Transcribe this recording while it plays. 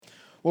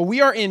Well,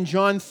 we are in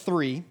John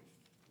 3,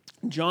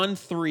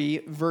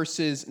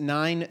 verses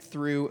 9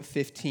 through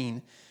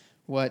 15,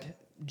 what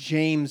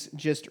James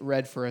just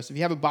read for us. If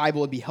you have a Bible,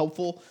 it'd be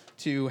helpful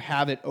to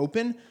have it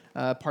open,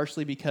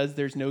 partially because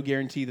there's no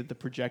guarantee that the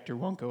projector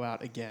won't go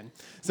out again.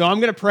 So I'm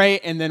going to pray,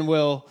 and then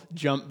we'll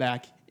jump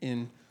back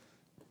in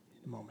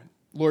a moment.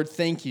 Lord,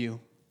 thank you.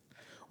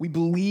 We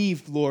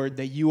believe, Lord,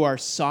 that you are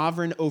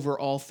sovereign over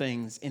all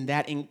things, and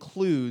that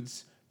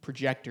includes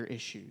projector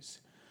issues.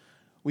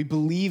 We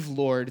believe,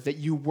 Lord, that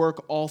you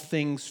work all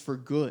things for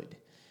good,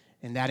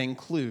 and that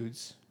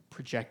includes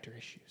projector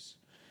issues.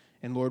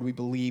 And Lord, we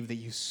believe that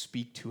you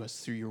speak to us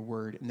through your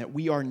word, and that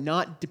we are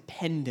not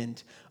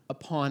dependent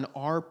upon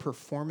our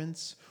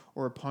performance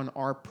or upon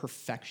our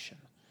perfection.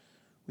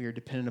 We are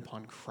dependent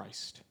upon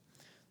Christ.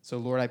 So,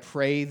 Lord, I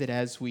pray that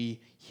as we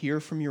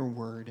hear from your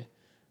word,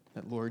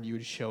 that, Lord, you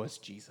would show us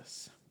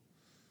Jesus.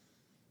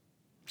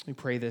 We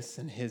pray this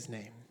in his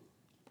name.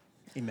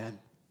 Amen.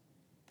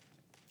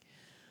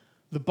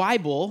 The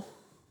Bible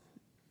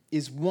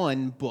is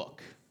one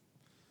book.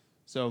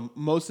 So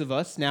most of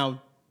us,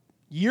 now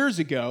years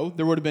ago,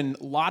 there would have been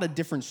a lot of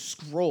different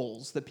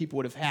scrolls that people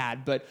would have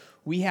had, but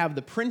we have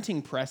the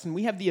printing press and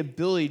we have the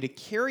ability to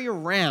carry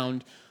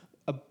around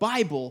a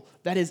Bible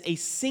that is a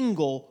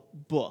single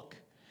book.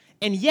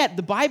 And yet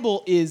the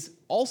Bible is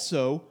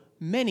also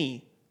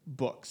many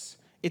books.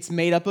 It's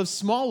made up of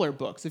smaller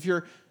books. If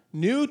you're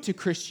new to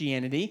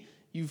Christianity,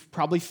 you've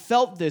probably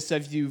felt this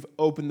as you've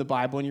opened the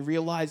Bible and you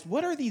realize,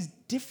 what are these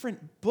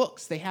different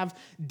books? They have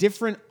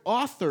different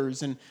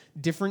authors and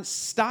different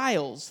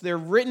styles. They're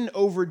written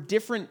over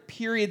different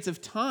periods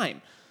of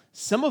time.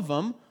 Some of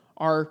them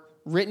are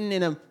written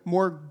in a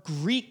more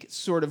Greek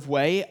sort of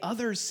way.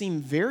 Others seem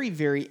very,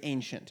 very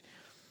ancient.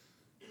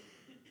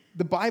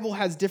 The Bible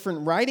has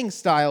different writing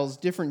styles,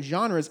 different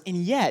genres, and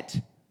yet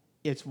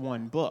it's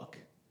one book.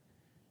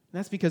 And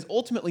that's because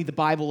ultimately the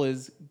Bible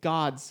is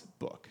God's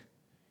book.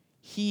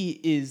 He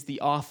is the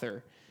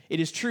author. It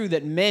is true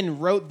that men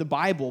wrote the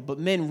Bible, but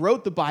men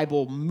wrote the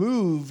Bible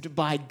moved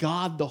by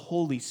God the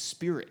Holy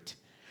Spirit,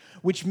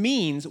 which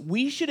means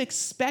we should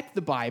expect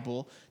the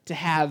Bible to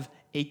have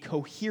a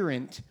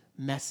coherent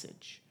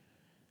message,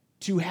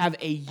 to have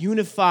a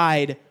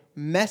unified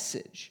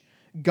message.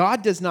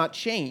 God does not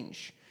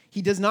change.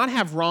 He does not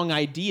have wrong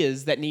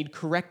ideas that need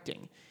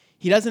correcting.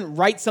 He doesn't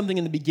write something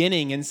in the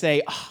beginning and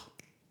say,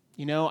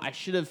 I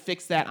should have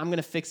fixed that. I'm going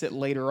to fix it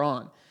later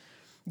on.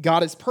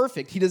 God is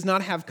perfect. He does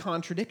not have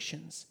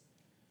contradictions.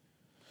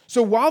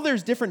 So while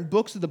there's different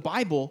books of the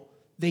Bible,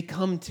 they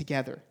come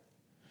together.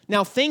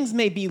 Now, things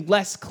may be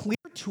less clear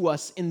to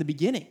us in the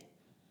beginning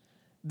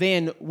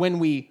than when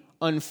we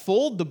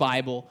unfold the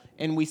Bible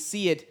and we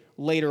see it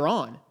later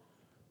on.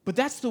 But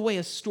that's the way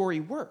a story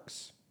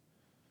works.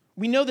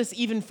 We know this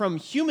even from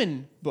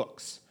human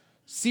books,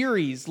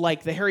 series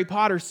like the Harry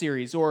Potter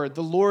series or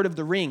the Lord of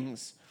the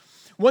Rings.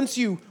 Once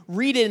you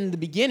read it in the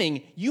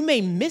beginning, you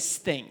may miss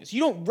things. You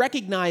don't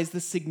recognize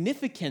the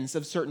significance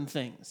of certain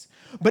things.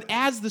 But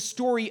as the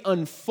story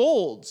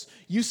unfolds,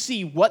 you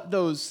see what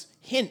those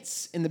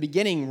hints in the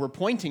beginning were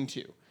pointing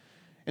to.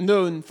 And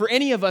then for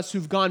any of us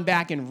who've gone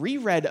back and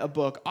reread a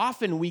book,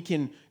 often we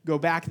can go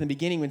back in the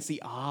beginning and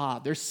see,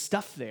 there's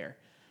stuff there.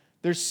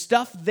 There's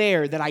stuff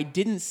there that I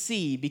didn't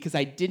see because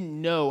I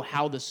didn't know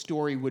how the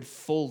story would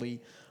fully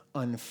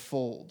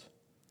unfold.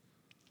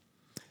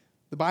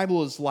 The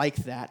Bible is like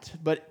that,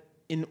 but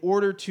in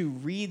order to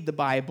read the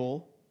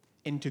Bible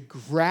and to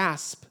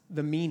grasp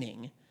the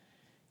meaning,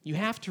 you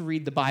have to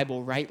read the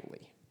Bible rightly.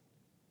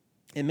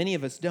 And many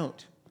of us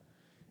don't.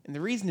 And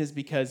the reason is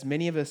because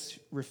many of us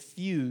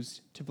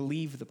refuse to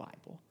believe the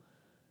Bible.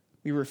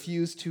 We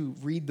refuse to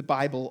read the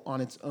Bible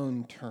on its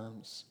own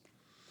terms.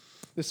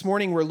 This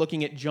morning we're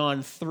looking at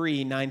John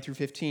 3, 9 through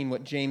 15,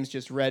 what James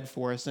just read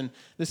for us. And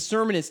the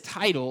sermon is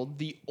titled,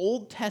 The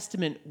Old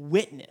Testament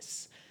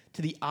Witness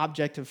to the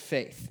Object of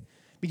Faith.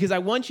 Because I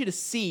want you to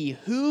see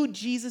who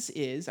Jesus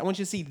is. I want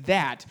you to see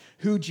that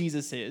who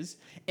Jesus is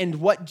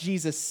and what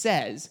Jesus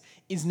says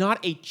is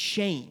not a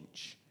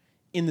change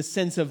in the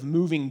sense of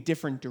moving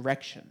different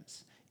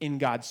directions in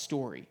God's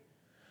story.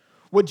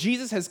 What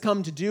Jesus has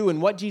come to do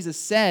and what Jesus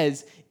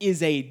says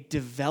is a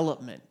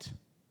development.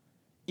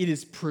 It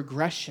is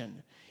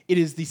progression. It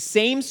is the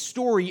same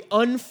story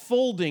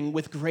unfolding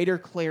with greater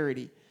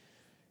clarity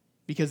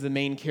because the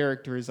main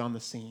character is on the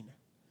scene.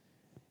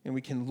 And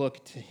we can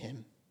look to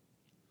him.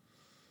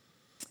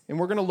 And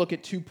we're going to look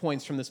at 2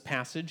 points from this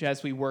passage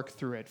as we work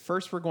through it.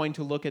 First, we're going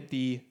to look at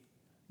the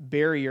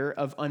barrier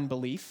of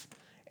unbelief,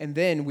 and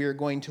then we're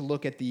going to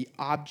look at the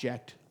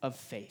object of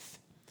faith.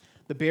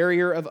 The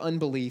barrier of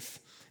unbelief,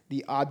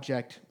 the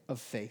object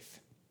of faith.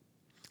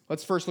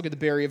 Let's first look at the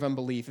barrier of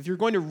unbelief. If you're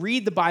going to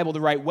read the Bible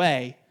the right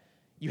way,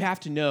 you have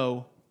to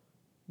know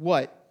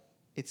what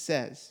it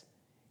says.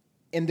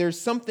 And there's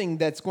something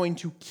that's going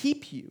to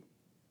keep you.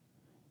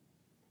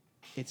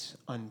 It's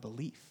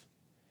unbelief.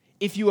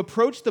 If you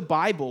approach the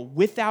Bible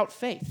without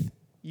faith,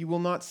 you will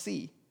not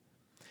see.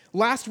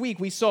 Last week,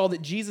 we saw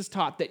that Jesus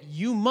taught that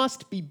you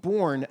must be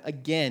born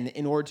again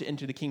in order to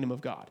enter the kingdom of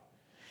God.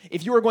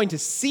 If you are going to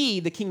see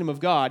the kingdom of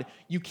God,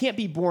 you can't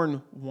be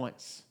born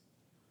once.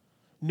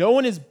 No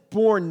one is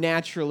born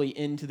naturally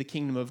into the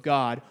kingdom of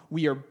God.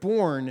 We are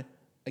born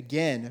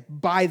again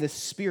by the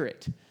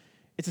Spirit.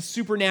 It's a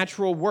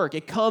supernatural work.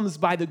 It comes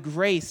by the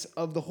grace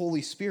of the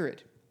Holy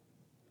Spirit.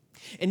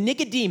 And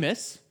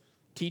Nicodemus,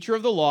 teacher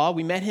of the law,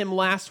 we met him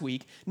last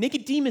week.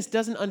 Nicodemus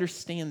doesn't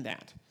understand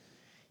that.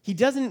 He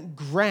doesn't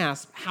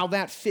grasp how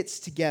that fits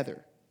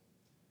together.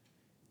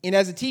 And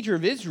as a teacher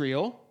of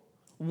Israel,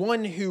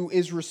 one who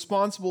is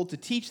responsible to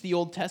teach the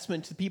Old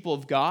Testament to the people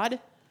of God,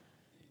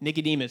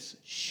 Nicodemus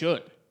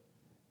should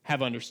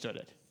have understood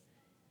it.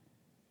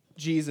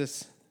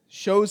 Jesus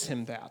shows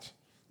him that.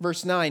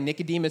 Verse 9,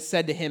 Nicodemus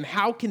said to him,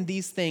 "How can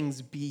these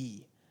things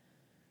be?"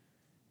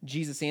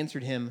 Jesus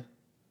answered him,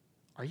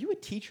 "Are you a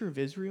teacher of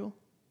Israel,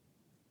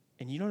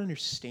 and you don't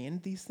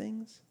understand these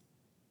things?"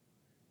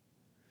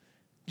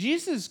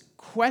 Jesus'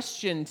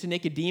 question to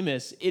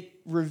Nicodemus, it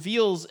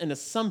reveals an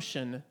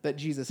assumption that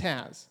Jesus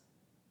has.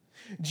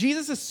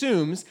 Jesus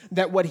assumes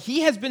that what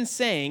he has been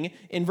saying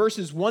in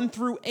verses 1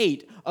 through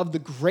 8 of the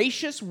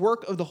gracious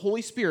work of the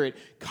Holy Spirit,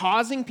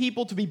 causing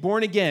people to be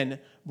born again,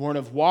 born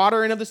of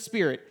water and of the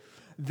Spirit,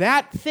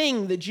 that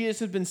thing that Jesus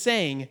has been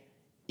saying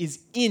is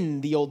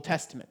in the Old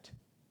Testament.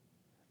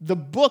 The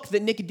book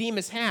that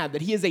Nicodemus had,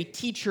 that he is a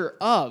teacher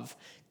of,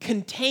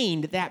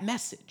 contained that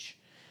message.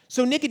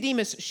 So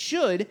Nicodemus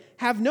should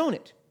have known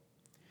it.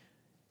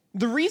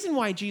 The reason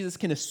why Jesus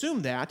can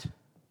assume that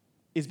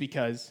is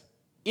because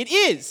it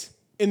is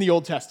in the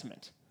Old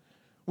Testament.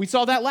 We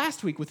saw that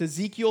last week with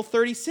Ezekiel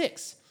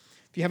 36.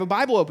 If you have a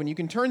Bible open, you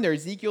can turn there,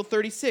 Ezekiel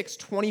 36,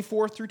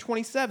 24 through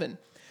 27.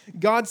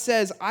 God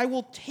says, "I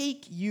will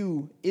take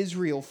you,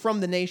 Israel, from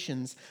the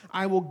nations.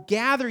 I will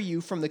gather you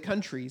from the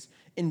countries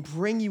and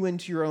bring you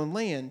into your own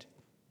land.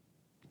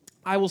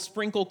 I will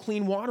sprinkle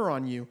clean water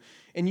on you,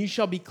 and you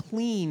shall be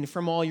clean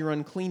from all your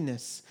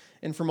uncleanness,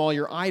 and from all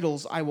your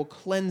idols I will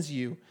cleanse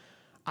you.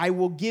 I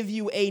will give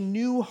you a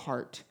new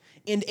heart,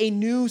 and a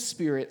new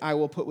spirit I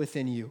will put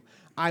within you.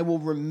 I will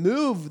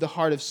remove the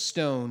heart of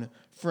stone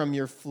from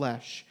your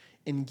flesh,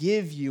 and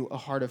give you a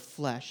heart of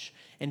flesh.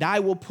 And I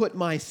will put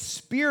my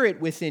spirit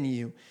within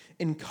you,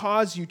 and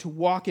cause you to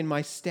walk in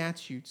my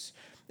statutes,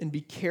 and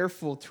be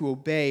careful to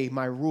obey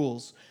my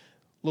rules."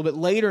 A little bit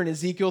later in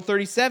Ezekiel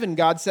 37,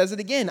 God says it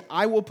again,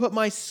 "I will put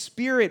my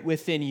spirit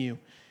within you,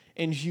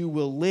 and you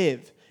will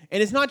live."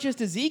 And it's not just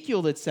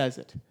Ezekiel that says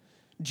it.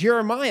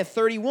 Jeremiah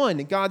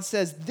 31, God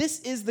says, "This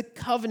is the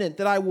covenant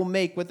that I will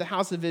make with the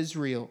house of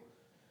Israel.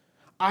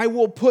 I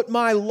will put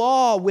my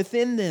law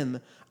within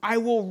them. I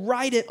will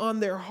write it on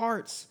their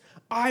hearts.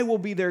 I will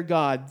be their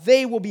God.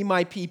 They will be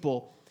my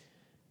people."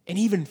 And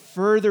even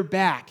further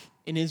back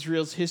in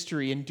Israel's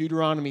history, in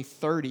Deuteronomy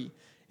 30,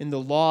 in the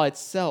law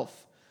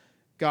itself,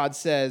 God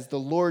says, "The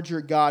Lord your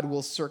God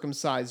will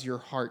circumcise your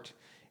heart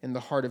and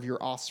the heart of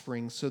your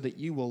offspring, so that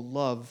you will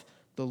love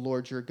the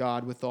Lord your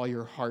God with all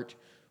your heart,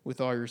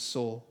 with all your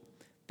soul,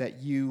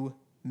 that you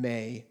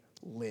may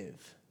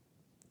live."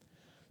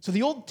 So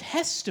the Old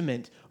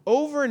Testament,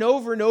 over and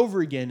over and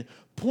over again,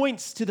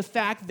 points to the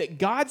fact that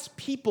God's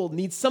people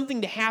need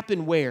something to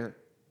happen where?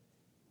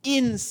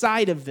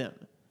 Inside of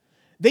them.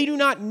 They do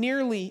not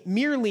merely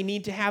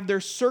need to have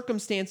their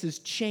circumstances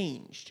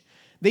changed.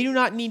 They do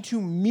not need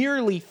to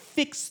merely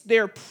fix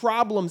their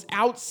problems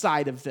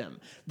outside of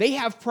them. They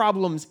have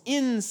problems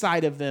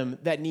inside of them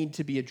that need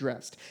to be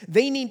addressed.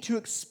 They need to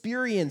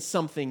experience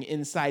something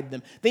inside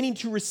them. They need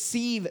to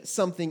receive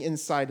something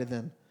inside of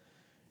them.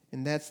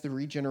 And that's the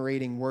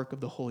regenerating work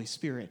of the Holy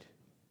Spirit.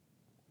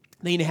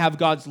 They need to have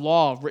God's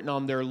law written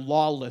on their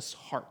lawless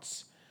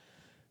hearts.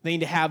 They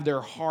need to have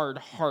their hard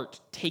heart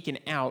taken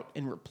out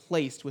and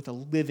replaced with a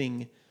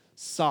living,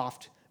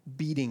 soft,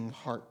 beating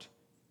heart.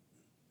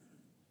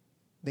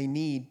 They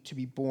need to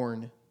be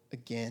born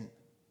again.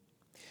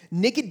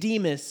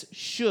 Nicodemus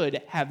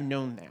should have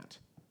known that,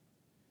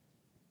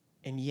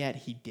 and yet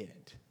he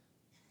didn't.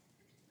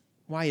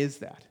 Why is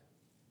that?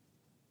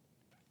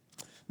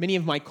 Many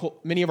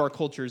of our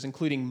cultures,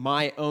 including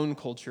my own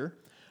culture,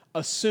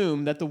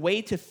 assume that the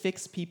way to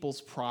fix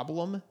people's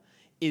problem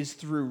is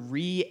through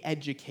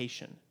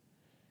re-education.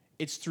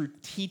 It's through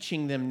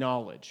teaching them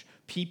knowledge.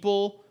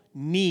 People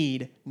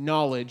need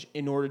knowledge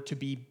in order to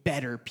be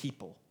better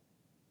people.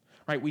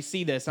 Right, we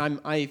see this.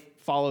 I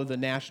follow the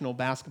National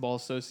Basketball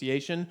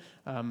Association.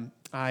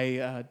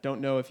 I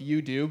don't know if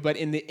you do, but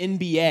in the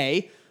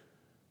NBA,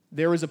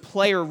 there was a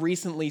player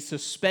recently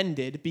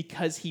suspended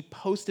because he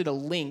posted a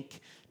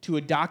link to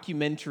a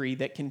documentary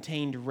that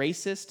contained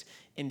racist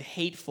and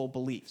hateful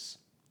beliefs.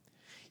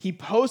 He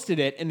posted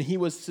it, and he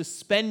was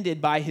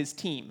suspended by his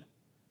team.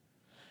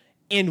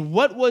 And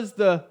what was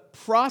the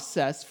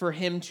process for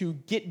him to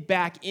get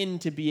back in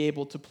to be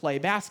able to play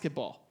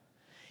basketball?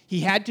 He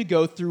had to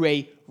go through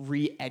a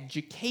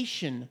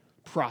re-education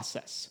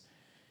process.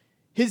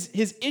 His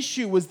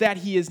issue was that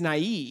he is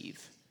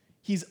naive.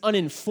 He's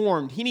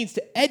uninformed. He needs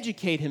to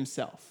educate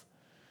himself.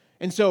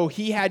 And so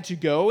he had to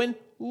go and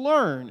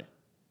learn.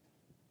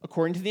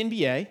 According to the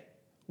NBA,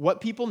 what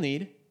people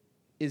need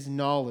is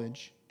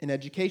knowledge in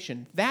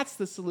education. That's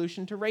the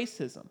solution to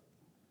racism.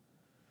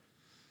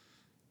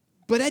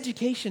 But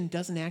education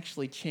doesn't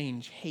actually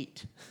change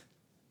hate.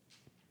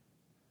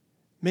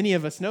 Many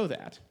of us know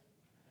that.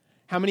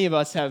 How many of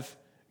us have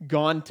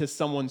gone to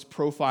someone's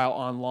profile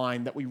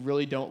online that we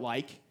really don't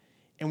like,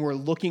 and we're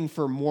looking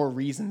for more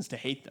reasons to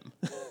hate them?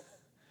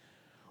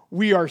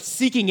 We are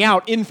seeking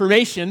out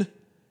information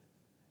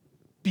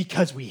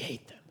because we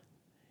hate them,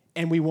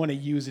 and we want to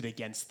use it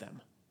against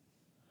them.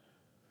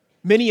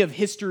 Many of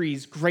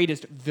history's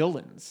greatest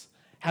villains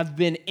have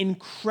been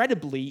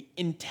incredibly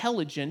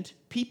intelligent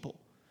people.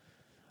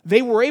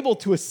 They were able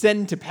to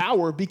ascend to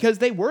power because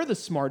they were the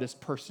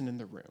smartest person in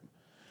the room.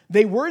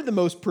 They were the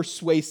most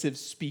persuasive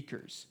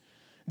speakers.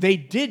 They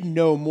did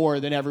know more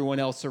than everyone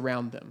else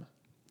around them.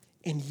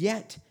 And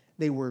yet,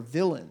 they were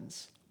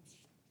villains.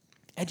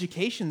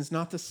 Education is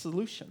not the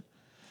solution.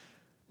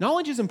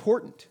 Knowledge is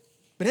important,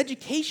 but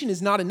education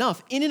is not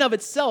enough. In and of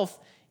itself,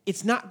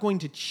 it's not going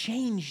to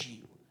change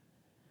you.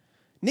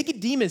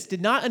 Nicodemus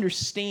did not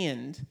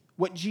understand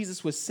what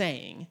Jesus was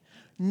saying,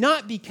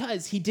 not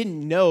because he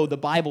didn't know the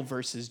Bible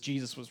verses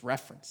Jesus was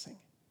referencing.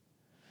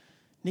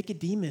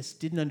 Nicodemus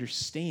didn't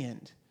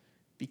understand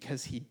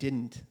because he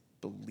didn't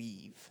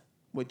believe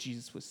what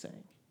Jesus was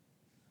saying.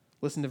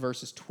 Listen to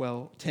verses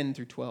 10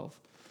 through 12.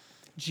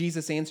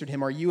 Jesus answered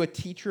him, "Are you a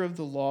teacher of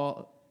the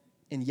law,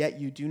 and yet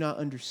you do not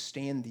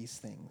understand these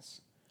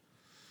things?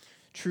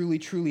 Truly,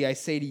 truly, I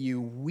say to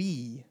you,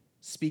 we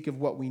speak of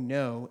what we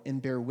know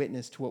and bear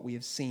witness to what we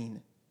have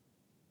seen.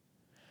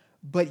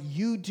 But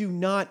you do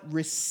not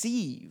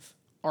receive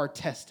our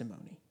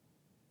testimony.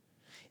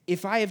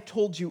 If I have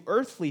told you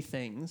earthly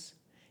things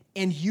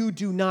and you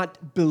do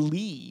not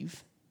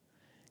believe,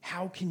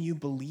 how can you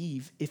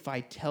believe if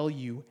I tell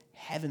you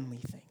heavenly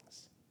things?"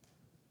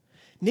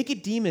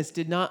 Nicodemus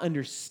did not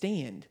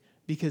understand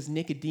because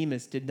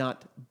Nicodemus did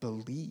not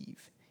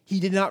believe. He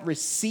did not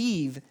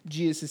receive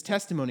Jesus'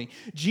 testimony.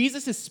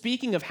 Jesus is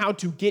speaking of how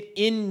to get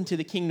into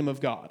the kingdom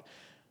of God.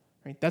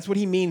 Right? That's what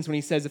he means when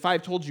he says, if I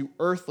have told you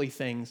earthly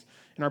things.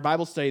 In our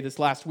Bible study this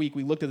last week,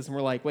 we looked at this and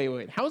we're like,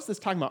 wait, how is this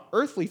talking about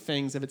earthly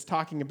things if it's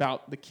talking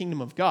about the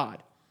kingdom of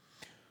God?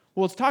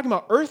 Well, it's talking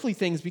about earthly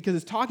things because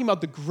it's talking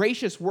about the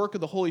gracious work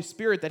of the Holy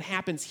Spirit that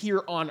happens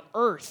here on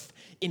earth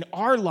in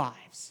our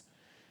lives,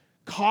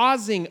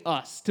 causing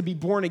us to be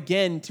born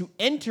again to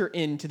enter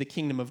into the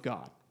kingdom of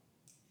God.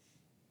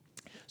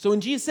 So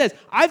when Jesus says,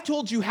 I've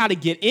told you how to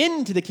get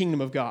into the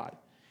kingdom of God,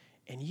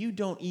 and you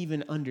don't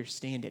even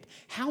understand it,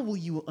 how will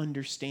you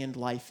understand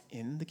life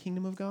in the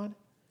kingdom of God?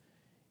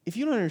 If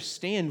you don't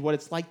understand what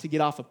it's like to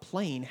get off a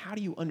plane, how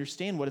do you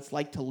understand what it's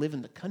like to live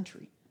in the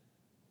country?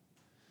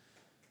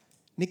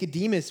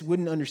 Nicodemus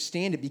wouldn't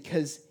understand it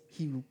because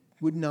he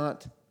would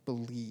not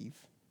believe.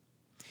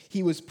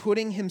 He was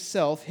putting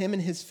himself, him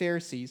and his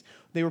Pharisees,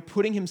 they were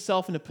putting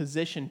himself in a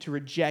position to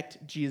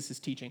reject Jesus'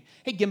 teaching.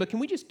 Hey, Gimba, can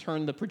we just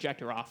turn the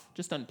projector off?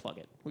 Just unplug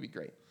it. Would be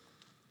great.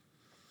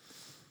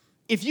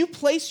 If you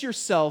place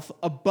yourself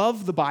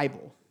above the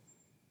Bible,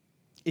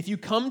 if you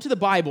come to the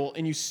Bible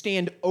and you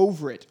stand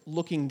over it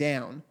looking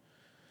down,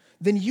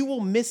 then you will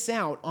miss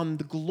out on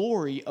the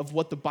glory of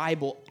what the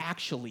Bible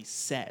actually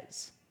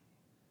says.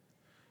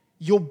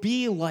 You'll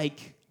be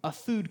like a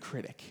food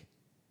critic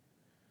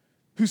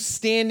who's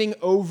standing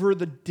over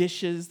the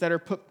dishes that are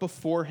put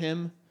before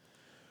him,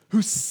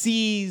 who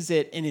sees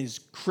it and is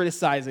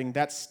criticizing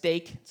that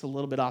steak. It's a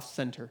little bit off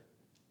center.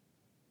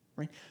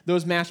 Right?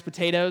 Those mashed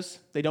potatoes,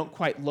 they don't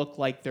quite look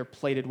like they're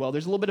plated well.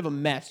 There's a little bit of a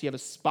mess. You have a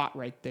spot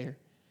right there.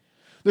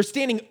 They're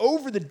standing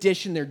over the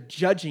dish and they're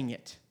judging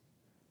it,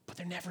 but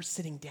they're never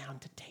sitting down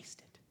to taste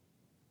it.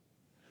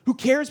 Who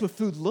cares what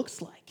food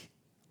looks like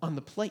on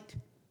the plate?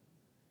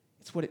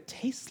 It's what it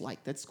tastes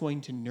like that's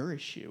going to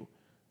nourish you,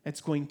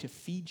 that's going to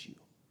feed you.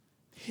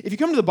 If you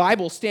come to the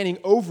Bible standing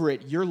over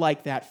it, you're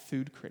like that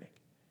food critic.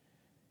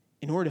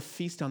 In order to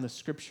feast on the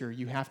Scripture,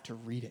 you have to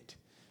read it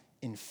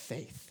in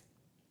faith.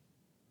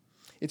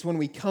 It's when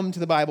we come to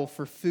the Bible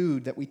for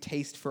food that we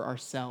taste for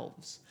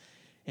ourselves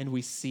and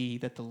we see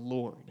that the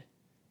Lord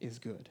is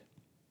good.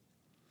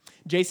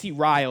 J.C.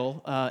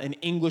 Ryle, an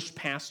English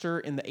pastor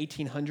in the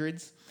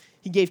 1800s,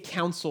 he gave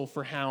counsel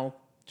for how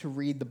to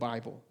read the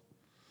Bible.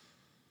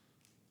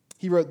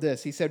 He wrote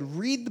this. He said,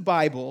 "Read the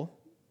Bible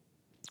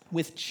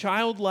with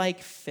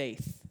childlike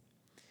faith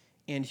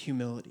and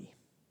humility.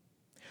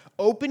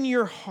 Open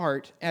your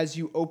heart as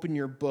you open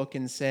your book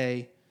and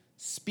say,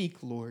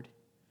 'Speak, Lord,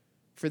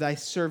 for thy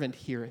servant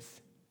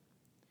heareth.'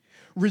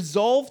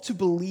 Resolve to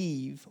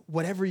believe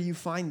whatever you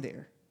find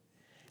there,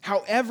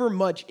 however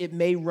much it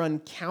may run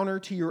counter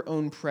to your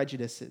own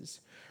prejudices.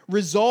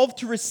 Resolve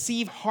to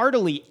receive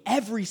heartily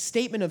every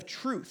statement of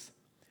truth,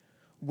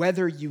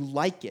 whether you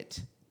like it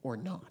or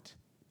not.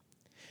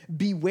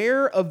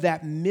 Beware of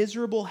that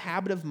miserable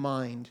habit of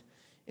mind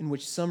in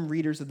which some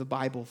readers of the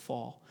Bible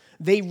fall.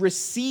 They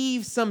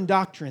receive some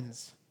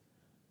doctrines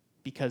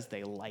because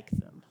they like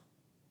them.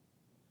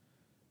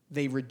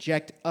 They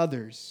reject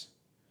others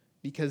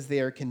because they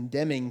are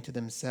condemning to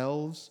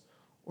themselves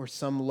or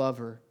some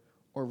lover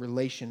or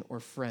relation or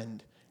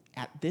friend.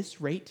 At this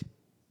rate,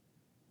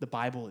 the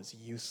Bible is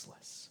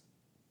useless.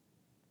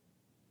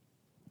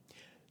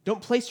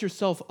 Don't place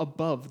yourself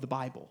above the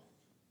Bible.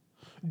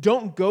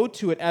 Don't go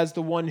to it as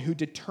the one who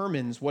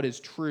determines what is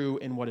true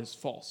and what is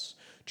false.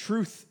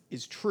 Truth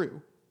is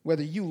true,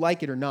 whether you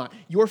like it or not.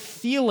 Your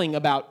feeling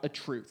about a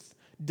truth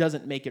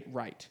doesn't make it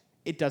right.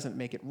 It doesn't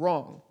make it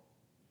wrong.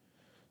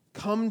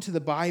 Come to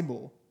the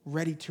Bible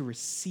ready to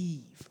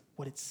receive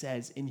what it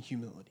says in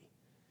humility.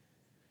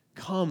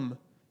 Come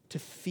to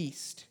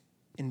feast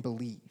and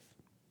believe.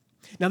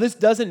 Now, this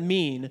doesn't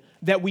mean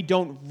that we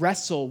don't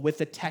wrestle with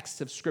the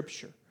text of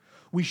Scripture.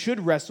 We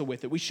should wrestle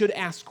with it. We should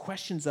ask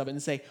questions of it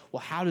and say,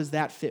 well, how does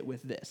that fit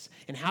with this?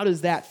 And how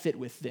does that fit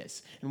with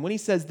this? And when he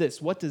says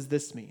this, what does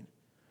this mean?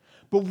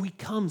 But we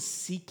come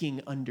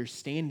seeking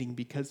understanding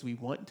because we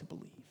want to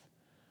believe,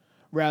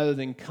 rather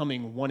than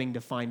coming wanting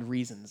to find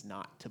reasons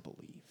not to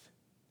believe.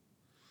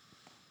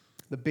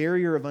 The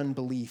barrier of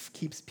unbelief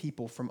keeps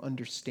people from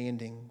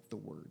understanding the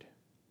word.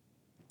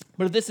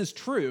 But if this is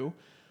true,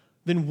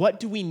 then what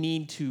do we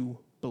need to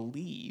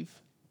believe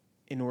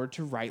in order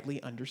to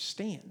rightly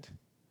understand?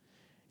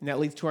 And that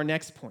leads to our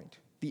next point,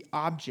 the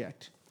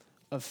object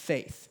of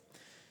faith.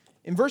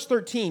 In verse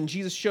 13,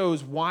 Jesus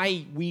shows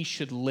why we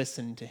should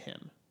listen to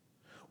him.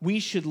 We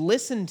should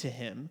listen to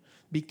him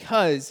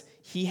because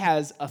he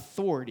has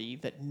authority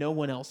that no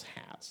one else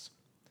has.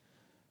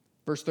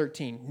 Verse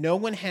 13, no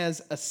one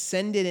has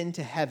ascended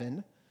into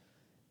heaven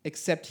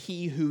except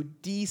he who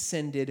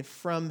descended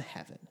from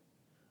heaven,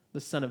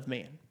 the Son of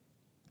Man.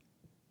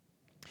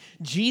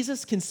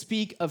 Jesus can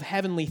speak of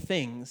heavenly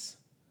things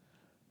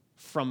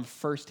from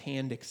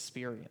firsthand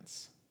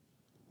experience.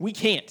 We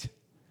can't,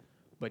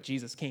 but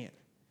Jesus can.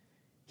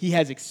 He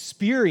has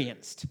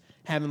experienced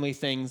heavenly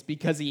things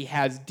because he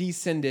has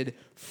descended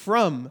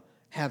from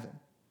heaven.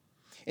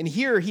 And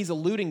here he's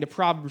alluding to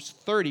Proverbs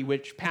 30,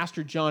 which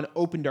Pastor John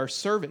opened our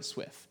service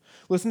with.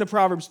 Listen to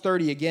Proverbs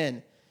 30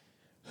 again.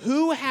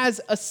 Who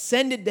has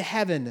ascended to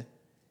heaven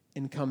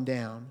and come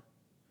down?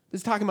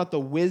 This is talking about the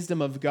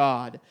wisdom of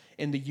God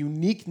and the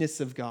uniqueness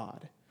of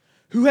God.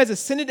 Who has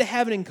ascended to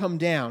heaven and come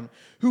down?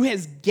 Who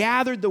has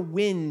gathered the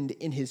wind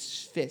in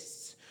his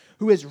fists?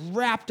 Who has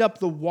wrapped up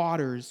the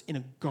waters in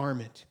a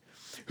garment?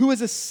 Who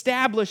has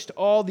established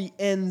all the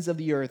ends of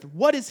the earth?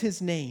 What is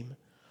his name?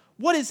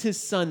 What is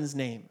his son's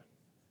name?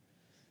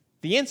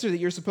 The answer that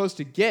you're supposed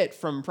to get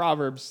from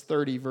Proverbs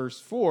 30, verse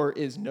 4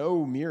 is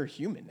no mere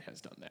human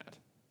has done that.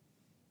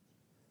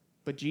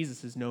 But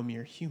Jesus is no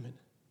mere human.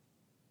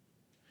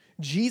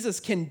 Jesus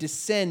can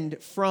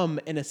descend from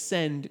and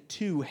ascend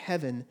to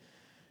heaven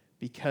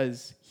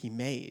because he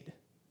made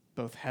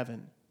both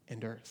heaven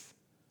and earth.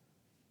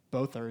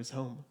 Both are his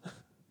home.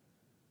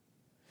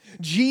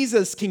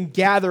 Jesus can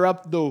gather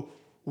up the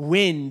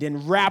wind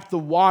and wrap the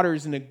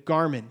waters in a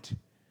garment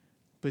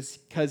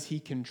because he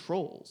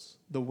controls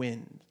the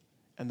wind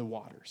and the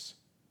waters.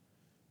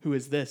 Who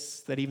is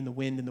this that even the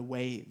wind and the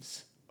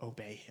waves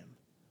obey him?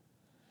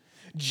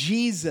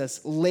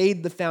 Jesus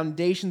laid the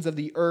foundations of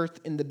the earth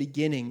in the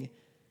beginning.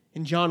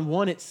 In John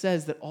 1, it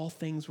says that all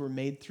things were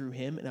made through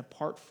him, and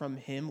apart from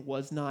him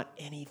was not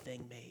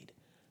anything made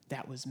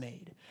that was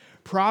made.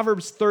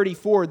 Proverbs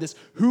 34, this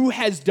who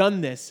has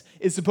done this,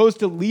 is supposed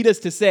to lead us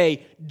to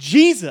say,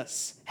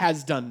 Jesus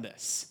has done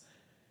this.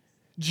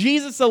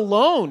 Jesus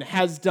alone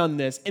has done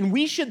this, and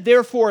we should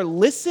therefore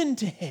listen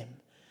to him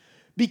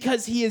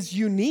because he is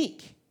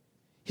unique.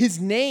 His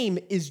name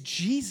is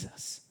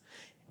Jesus.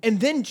 And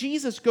then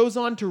Jesus goes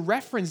on to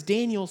reference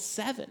Daniel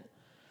 7,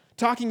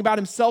 talking about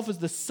himself as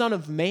the Son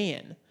of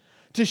Man,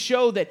 to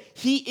show that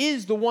he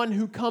is the one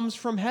who comes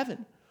from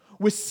heaven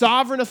with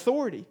sovereign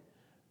authority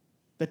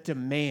that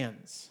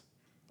demands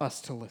us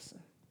to listen.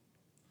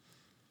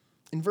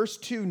 In verse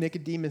 2,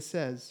 Nicodemus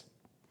says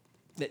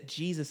that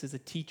Jesus is a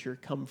teacher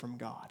come from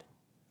God.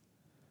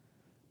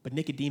 But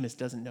Nicodemus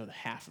doesn't know the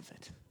half of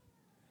it.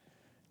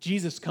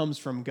 Jesus comes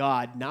from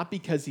God not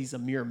because he's a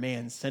mere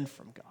man sent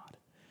from God.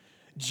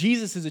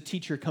 Jesus is a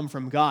teacher come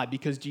from God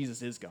because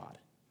Jesus is God.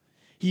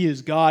 He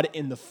is God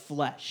in the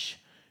flesh,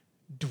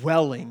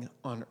 dwelling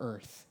on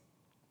earth.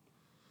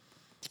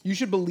 You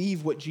should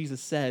believe what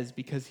Jesus says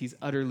because he's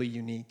utterly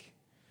unique.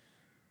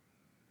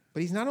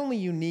 But he's not only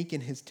unique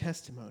in his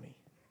testimony,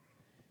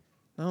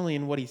 not only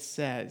in what he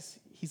says,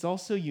 he's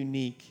also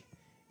unique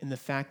in the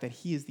fact that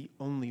he is the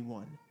only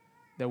one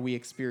that we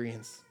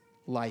experience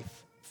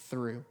life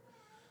through.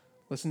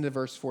 Listen to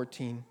verse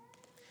 14.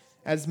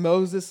 As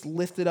Moses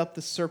lifted up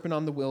the serpent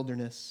on the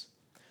wilderness,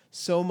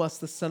 so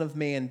must the Son of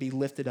Man be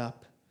lifted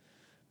up,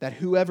 that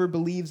whoever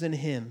believes in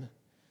him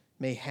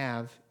may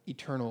have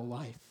eternal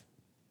life.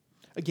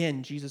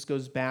 Again, Jesus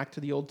goes back to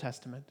the Old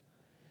Testament.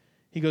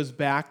 He goes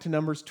back to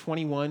Numbers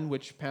 21,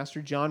 which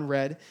Pastor John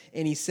read,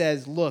 and he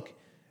says, look,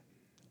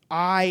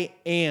 I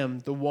am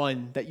the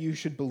one that you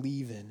should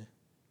believe in.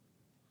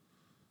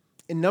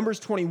 In Numbers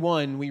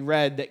 21, we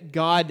read that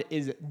God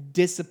is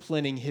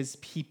disciplining his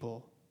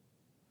people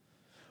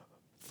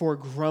for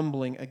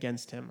grumbling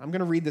against him. I'm going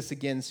to read this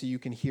again so you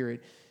can hear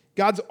it.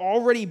 God's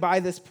already, by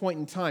this point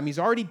in time, he's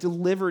already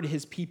delivered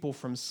his people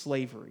from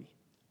slavery.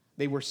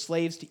 They were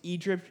slaves to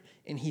Egypt,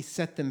 and he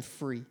set them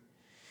free.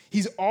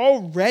 He's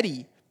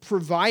already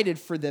provided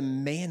for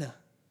them manna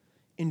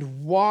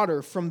and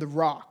water from the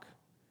rock.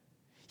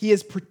 He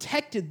has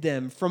protected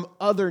them from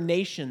other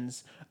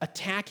nations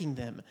attacking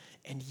them,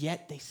 and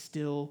yet they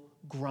still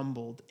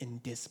grumbled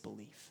in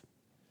disbelief.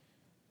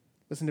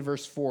 Listen to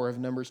verse 4 of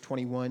Numbers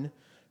 21.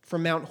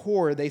 From Mount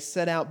Hor they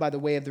set out by the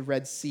way of the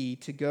Red Sea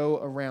to go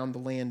around the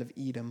land of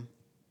Edom.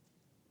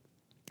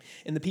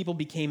 And the people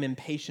became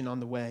impatient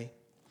on the way.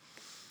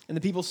 And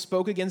the people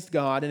spoke against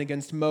God and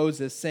against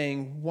Moses,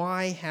 saying,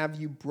 "Why have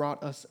you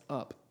brought us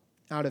up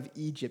out of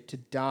Egypt to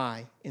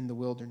die in the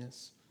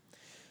wilderness?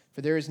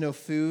 For there is no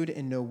food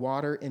and no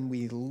water, and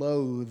we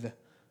loathe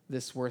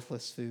this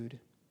worthless food."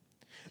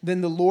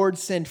 Then the Lord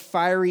sent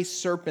fiery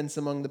serpents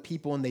among the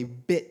people, and they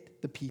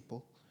bit the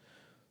people,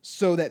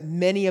 so that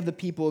many of the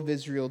people of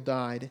Israel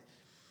died.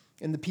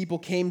 And the people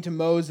came to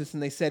Moses,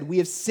 and they said, "We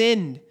have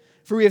sinned,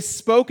 for we have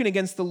spoken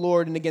against the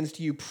Lord and against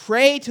you.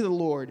 Pray to the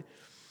Lord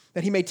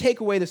that he may take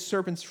away the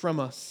serpents from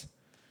us."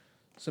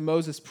 So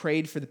Moses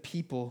prayed for the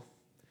people,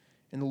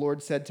 and the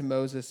Lord said to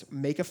Moses,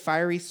 "Make a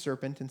fiery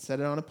serpent and set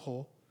it on a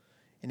pole,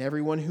 and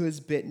everyone who is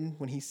bitten,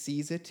 when he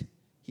sees it,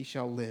 he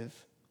shall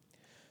live."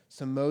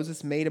 So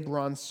Moses made a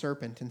bronze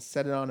serpent and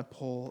set it on a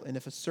pole, and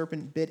if a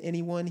serpent bit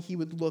anyone, he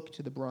would look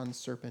to the bronze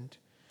serpent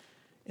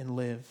and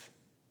live.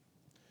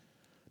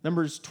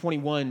 Numbers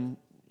 21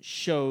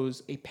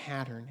 shows a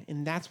pattern,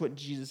 and that's what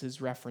Jesus is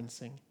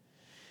referencing.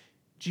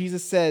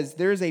 Jesus says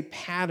there's a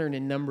pattern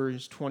in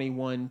Numbers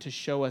 21 to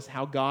show us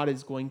how God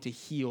is going to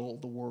heal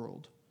the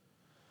world.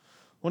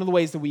 One of the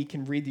ways that we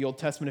can read the Old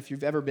Testament, if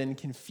you've ever been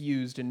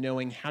confused in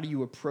knowing how do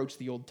you approach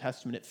the Old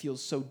Testament, it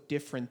feels so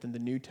different than the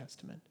New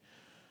Testament.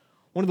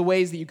 One of the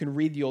ways that you can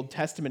read the Old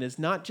Testament is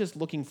not just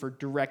looking for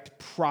direct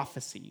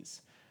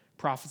prophecies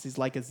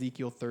like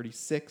Ezekiel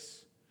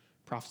 36,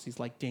 prophecies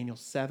like Daniel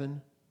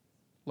 7,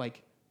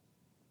 like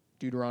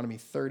Deuteronomy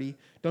 30.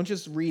 Don't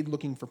just read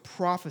looking for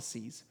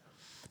prophecies,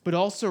 but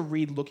also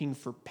read looking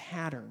for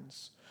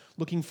patterns,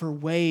 looking for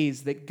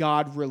ways that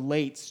God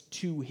relates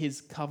to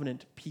his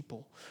covenant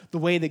people, the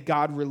way that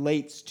God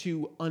relates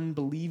to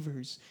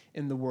unbelievers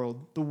in the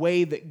world, the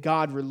way that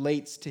God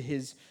relates to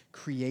his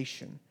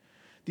creation.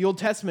 The Old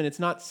Testament, it's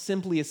not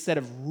simply a set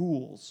of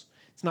rules.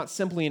 It's not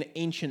simply an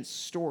ancient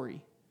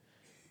story.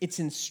 It's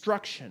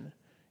instruction.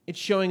 It's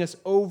showing us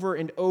over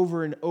and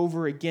over and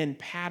over again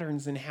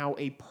patterns in how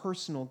a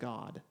personal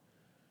God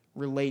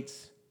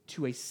relates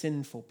to a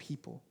sinful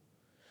people.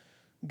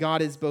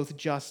 God is both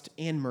just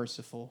and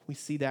merciful. We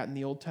see that in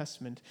the Old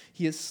Testament.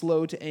 He is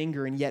slow to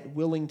anger and yet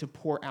willing to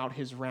pour out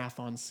his wrath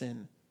on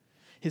sin.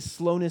 His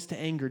slowness to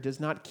anger does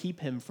not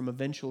keep him from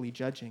eventually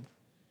judging.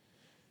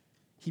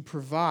 He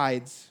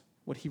provides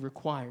what he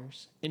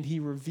requires, and he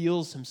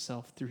reveals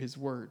himself through his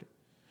word.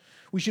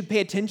 We should pay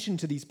attention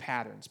to these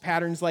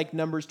patterns like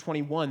Numbers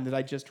 21 that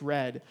I just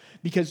read,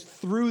 because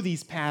through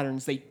these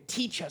patterns, they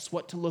teach us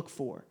what to look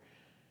for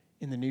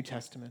in the New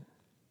Testament.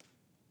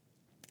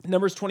 In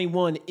Numbers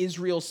 21,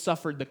 Israel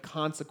suffered the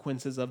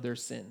consequences of their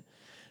sin.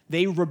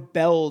 They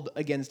rebelled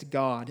against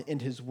God and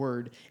his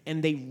word,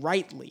 and they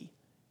rightly,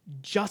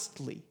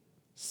 justly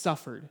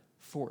suffered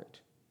for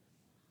it.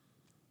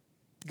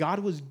 God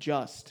was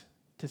just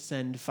to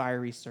send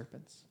fiery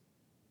serpents.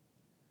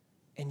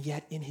 And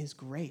yet, in his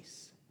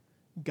grace,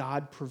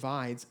 God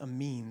provides a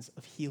means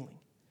of healing.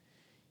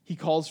 He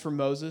calls for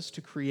Moses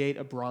to create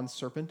a bronze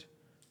serpent,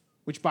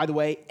 which, by the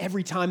way,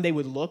 every time they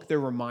would look, they're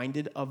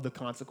reminded of the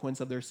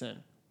consequence of their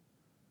sin.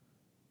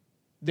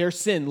 Their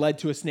sin led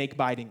to a snake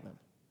biting them.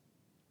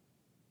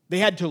 They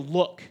had to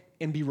look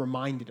and be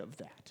reminded of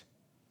that.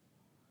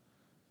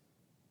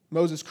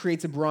 Moses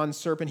creates a bronze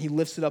serpent. He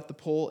lifts it up the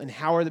pole. And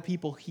how are the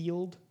people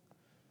healed?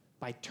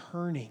 By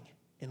turning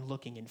and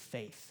looking in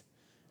faith,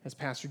 as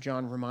Pastor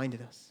John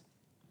reminded us.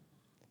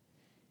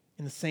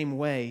 In the same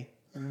way,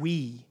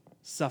 we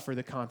suffer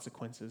the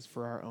consequences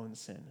for our own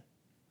sin.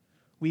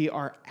 We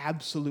are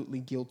absolutely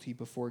guilty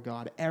before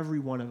God, every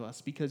one of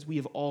us, because we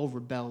have all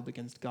rebelled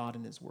against God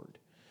and his word.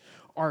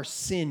 Our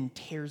sin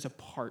tears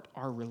apart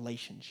our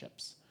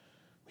relationships.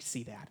 We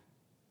see that.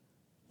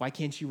 Why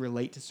can't you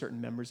relate to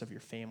certain members of your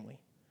family?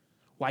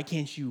 Why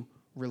can't you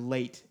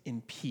relate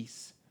in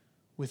peace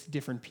with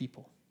different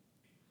people?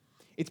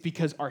 It's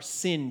because our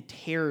sin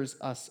tears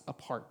us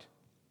apart.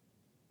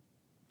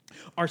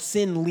 Our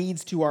sin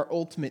leads to our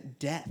ultimate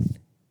death.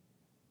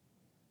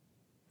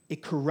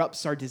 It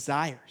corrupts our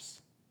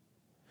desires.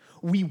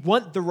 We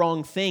want the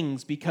wrong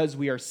things because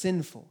we are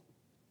sinful.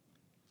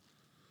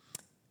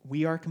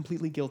 We are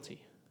completely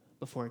guilty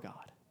before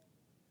God.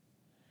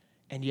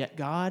 And yet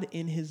God,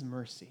 in his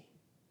mercy,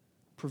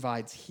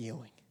 provides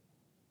healing.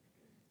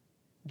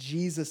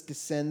 Jesus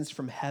descends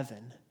from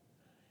heaven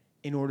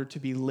in order to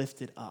be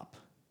lifted up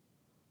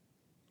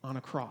on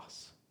a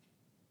cross.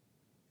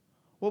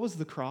 What was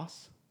the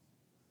cross?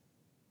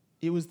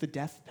 It was the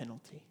death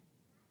penalty.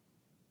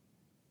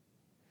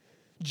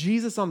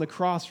 Jesus on the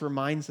cross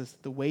reminds us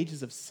that the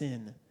wages of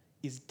sin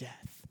is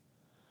death.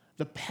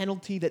 The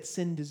penalty that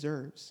sin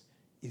deserves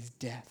is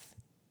death.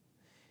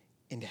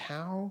 And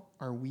how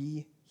are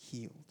we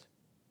healed?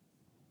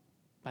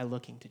 By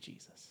looking to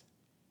Jesus.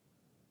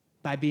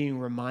 by being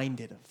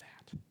reminded of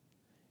that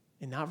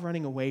and not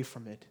running away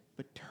from it,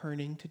 but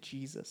turning to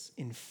Jesus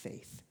in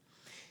faith.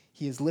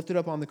 He is lifted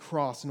up on the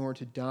cross in order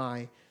to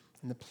die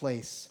in the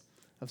place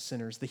of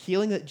sinners. The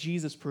healing that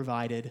Jesus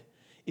provided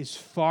is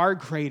far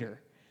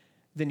greater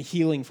than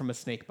healing from a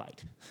snake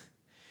bite.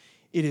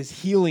 It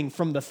is healing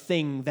from the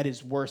thing that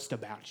is worst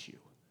about you,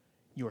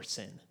 your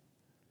sin,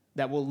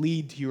 that will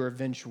lead to your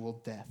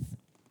eventual death.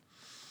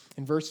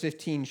 And verse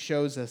 15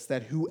 shows us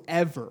that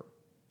whoever,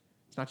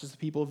 it's not just the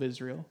people of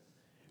Israel,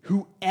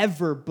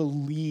 whoever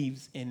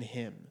believes in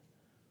him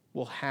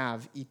will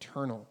have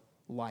eternal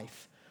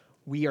life.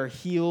 We are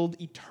healed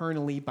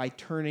eternally by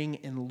turning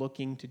and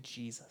looking to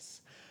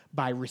Jesus,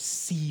 by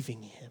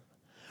receiving him,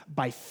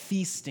 by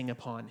feasting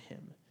upon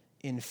him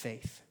in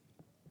faith.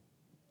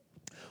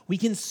 We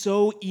can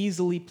so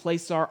easily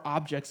place our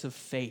objects of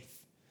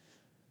faith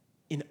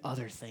in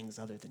other things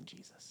other than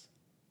Jesus.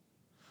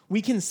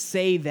 We can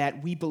say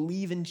that we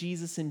believe in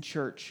Jesus in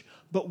church,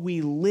 but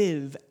we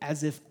live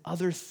as if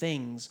other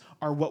things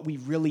are what we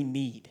really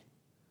need,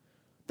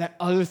 that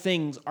other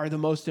things are the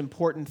most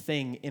important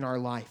thing in our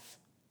life.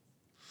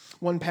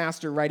 One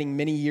pastor writing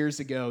many years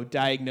ago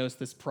diagnosed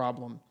this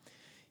problem.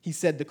 He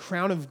said, "The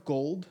crown of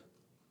gold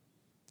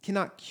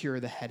cannot cure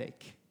the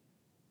headache."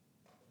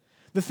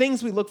 The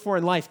things we look for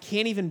in life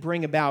can't even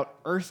bring about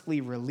earthly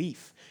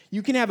relief.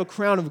 You can have a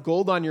crown of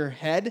gold on your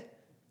head,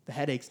 the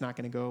headache's not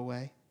going to go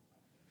away.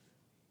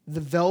 The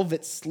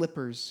velvet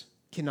slippers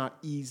cannot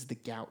ease the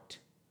gout,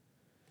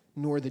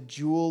 nor the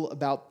jewel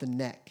about the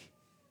neck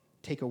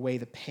take away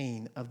the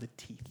pain of the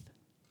teeth.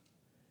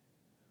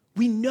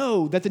 We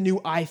know that the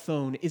new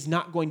iPhone is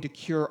not going to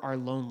cure our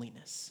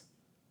loneliness.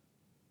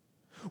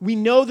 We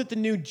know that the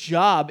new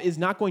job is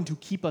not going to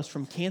keep us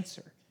from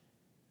cancer.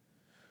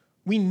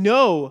 We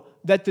know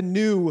that the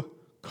new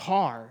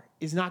car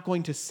is not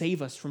going to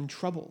save us from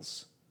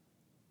troubles.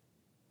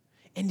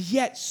 And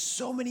yet,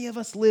 so many of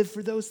us live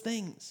for those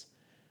things.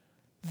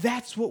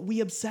 That's what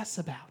we obsess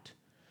about.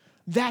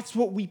 That's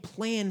what we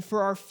plan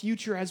for our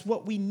future as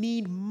what we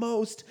need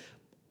most.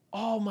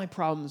 All my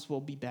problems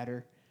will be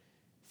better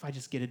if I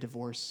just get a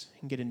divorce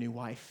and get a new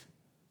wife.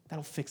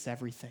 That'll fix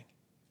everything.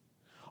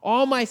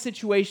 All my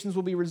situations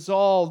will be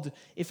resolved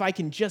if I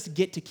can just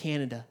get to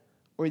Canada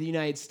or the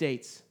United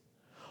States.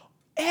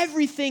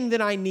 Everything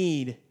that I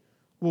need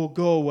will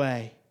go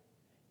away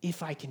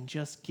if I can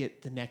just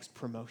get the next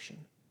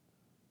promotion.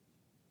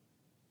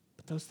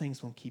 But those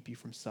things won't keep you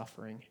from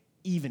suffering,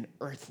 even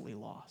earthly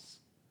loss.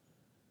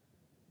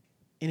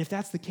 And if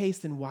that's the case,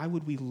 then why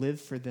would we live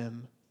for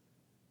them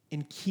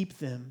and keep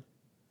them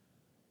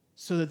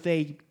so that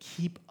they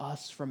keep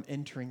us from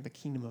entering the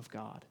kingdom of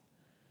God?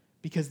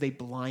 Because they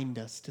blind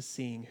us to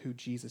seeing who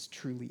Jesus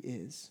truly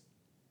is.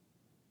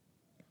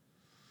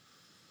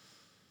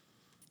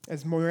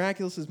 As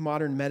miraculous as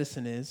modern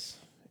medicine is,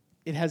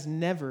 it has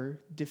never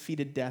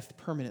defeated death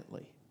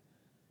permanently.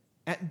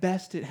 At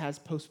best, it has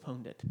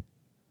postponed it.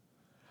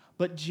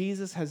 But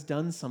Jesus has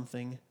done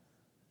something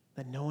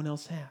that no one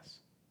else has.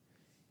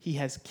 He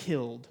has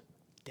killed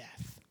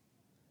death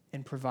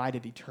and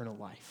provided eternal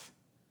life.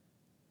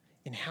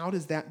 And how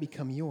does that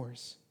become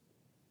yours?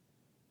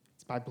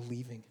 It's by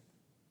believing.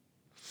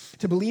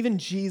 To believe in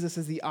Jesus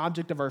as the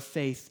object of our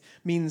faith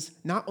means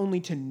not only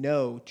to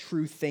know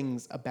true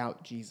things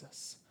about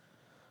Jesus,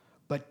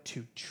 but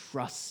to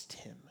trust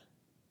him.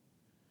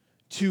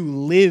 To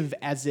live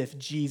as if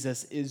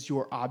Jesus is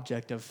your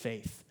object of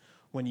faith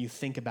when you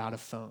think about a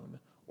phone,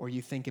 or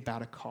you think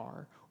about a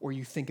car, or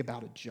you think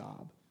about a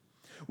job.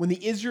 When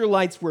the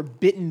Israelites were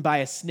bitten by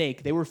a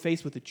snake, they were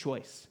faced with a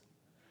choice.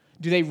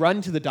 Do they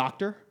run to the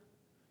doctor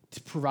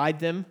to provide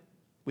them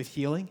with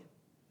healing?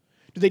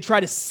 Do they try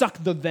to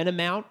suck the venom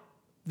out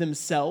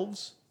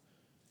themselves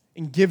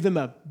and give them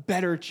a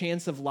better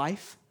chance of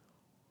life?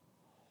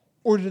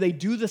 Or do they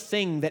do the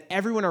thing that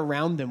everyone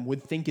around them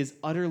would think is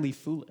utterly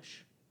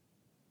foolish?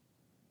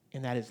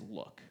 And that is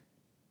look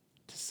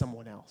to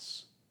someone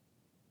else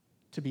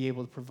to be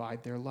able to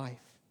provide their life.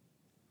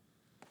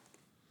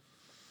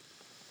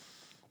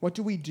 What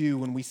do we do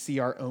when we see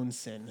our own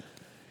sin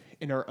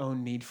and our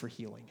own need for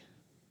healing?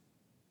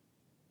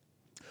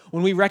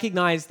 When we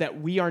recognize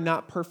that we are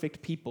not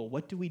perfect people,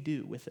 what do we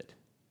do with it?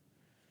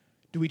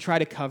 Do we try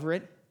to cover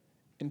it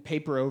and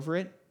paper over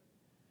it?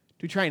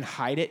 Do we try and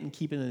hide it and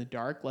keep it in the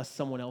dark lest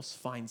someone else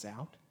finds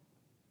out?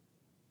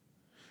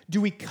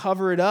 Do we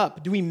cover it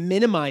up? Do we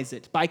minimize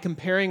it by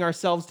comparing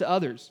ourselves to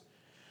others?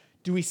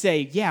 Do we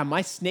say, yeah,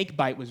 my snake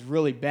bite was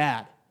really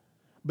bad,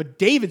 but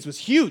David's was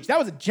huge. That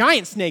was a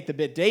giant snake that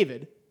bit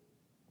David.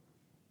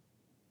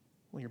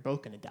 Well, you're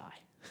both going to die.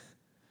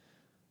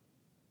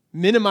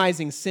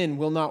 Minimizing sin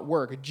will not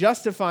work.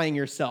 Justifying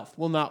yourself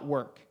will not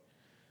work.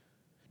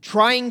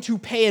 Trying to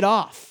pay it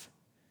off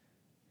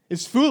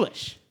is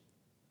foolish.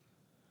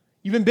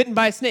 You've been bitten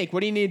by a snake.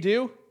 What do you need to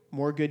do?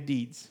 More good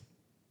deeds.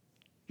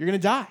 You're going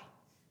to die.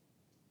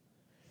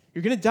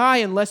 You're going to die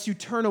unless you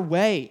turn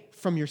away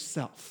from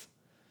yourself.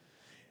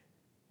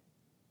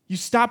 You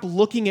stop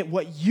looking at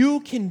what you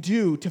can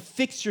do to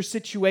fix your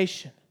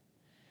situation,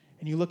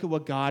 and you look at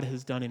what God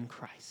has done in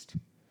Christ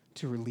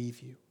to relieve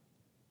you.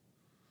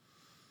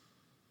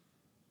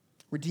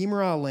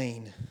 Redeemer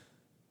Lane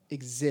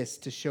exists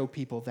to show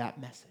people that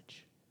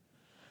message,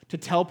 to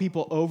tell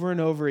people over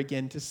and over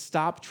again to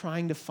stop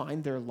trying to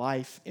find their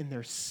life in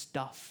their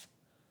stuff.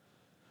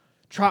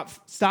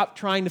 Stop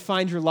trying to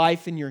find your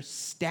life in your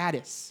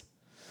status.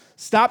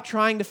 Stop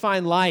trying to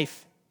find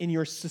life in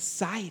your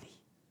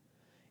society,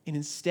 and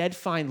instead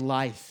find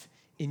life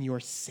in your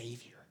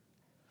Savior.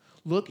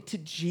 Look to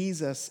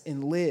Jesus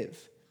and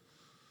live.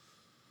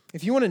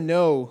 If you want to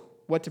know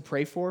what to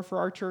pray for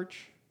our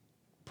church,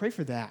 pray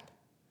for that.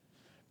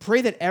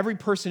 Pray that every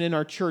person in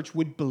our church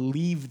would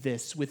believe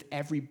this with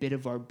every bit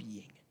of our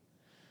being.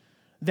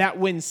 That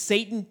when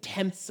Satan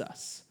tempts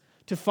us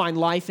to find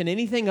life in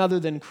anything other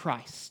than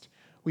Christ,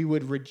 we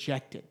would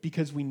reject it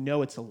because we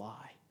know it's a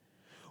lie.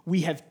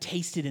 We have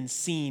tasted and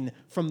seen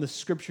from the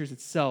Scriptures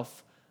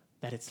itself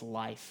that it's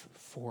life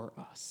for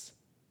us.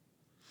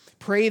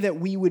 Pray that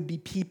we would be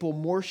people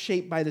more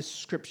shaped by the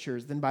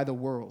Scriptures than by the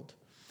world.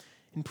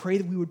 And pray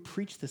that we would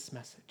preach this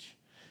message.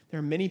 There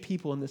are many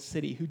people in this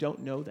city who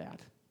don't know that.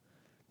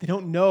 They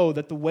don't know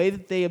that the way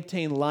that they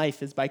obtain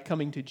life is by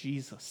coming to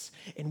Jesus.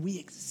 And we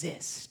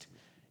exist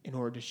in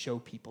order to show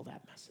people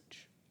that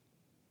message.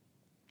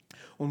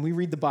 When we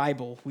read the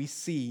Bible, we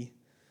see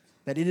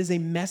that it is a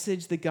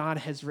message that God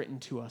has written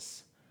to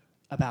us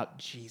about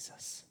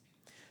Jesus.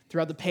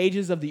 Throughout the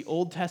pages of the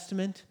Old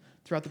Testament,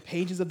 throughout the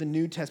pages of the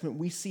New Testament,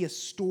 we see a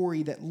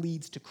story that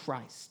leads to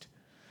Christ.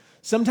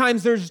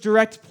 Sometimes there's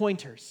direct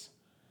pointers.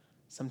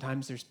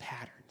 Sometimes there's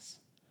patterns.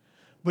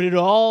 But it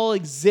all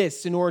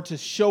exists in order to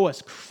show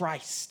us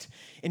Christ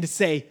and to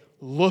say,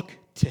 look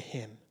to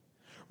him,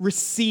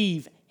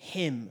 receive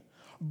him,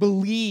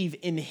 believe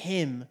in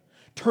him,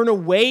 turn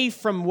away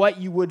from what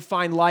you would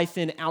find life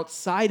in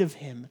outside of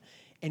him,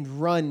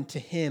 and run to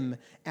him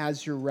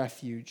as your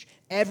refuge.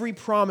 Every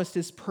promise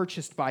is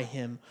purchased by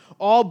him.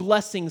 All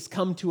blessings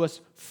come to us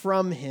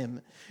from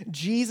him.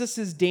 Jesus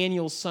is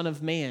Daniel's Son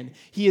of Man.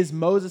 He is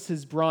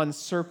Moses' bronze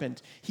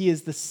serpent. He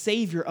is the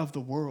Savior of the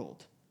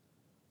world.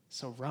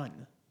 So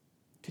run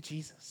to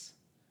Jesus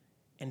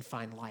and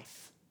find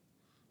life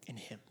in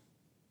him.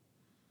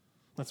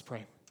 Let's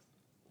pray.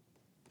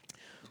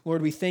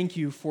 Lord, we thank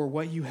you for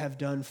what you have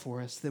done for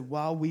us, that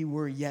while we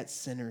were yet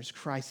sinners,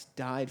 Christ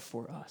died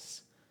for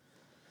us.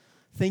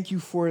 Thank you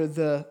for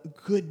the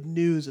good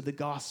news of the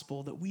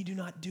gospel that we do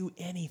not do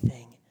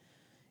anything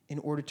in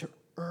order to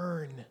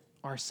earn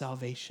our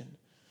salvation.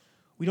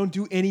 We don't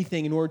do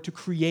anything in order to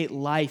create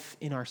life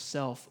in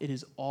ourselves. It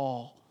is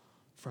all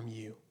from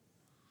you.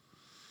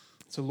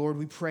 So, Lord,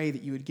 we pray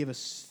that you would give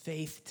us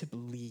faith to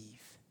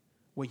believe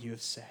what you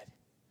have said.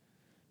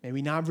 May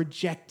we not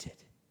reject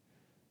it,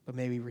 but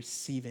may we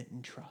receive it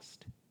in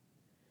trust.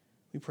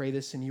 We pray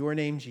this in your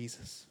name,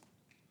 Jesus.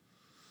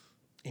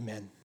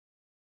 Amen.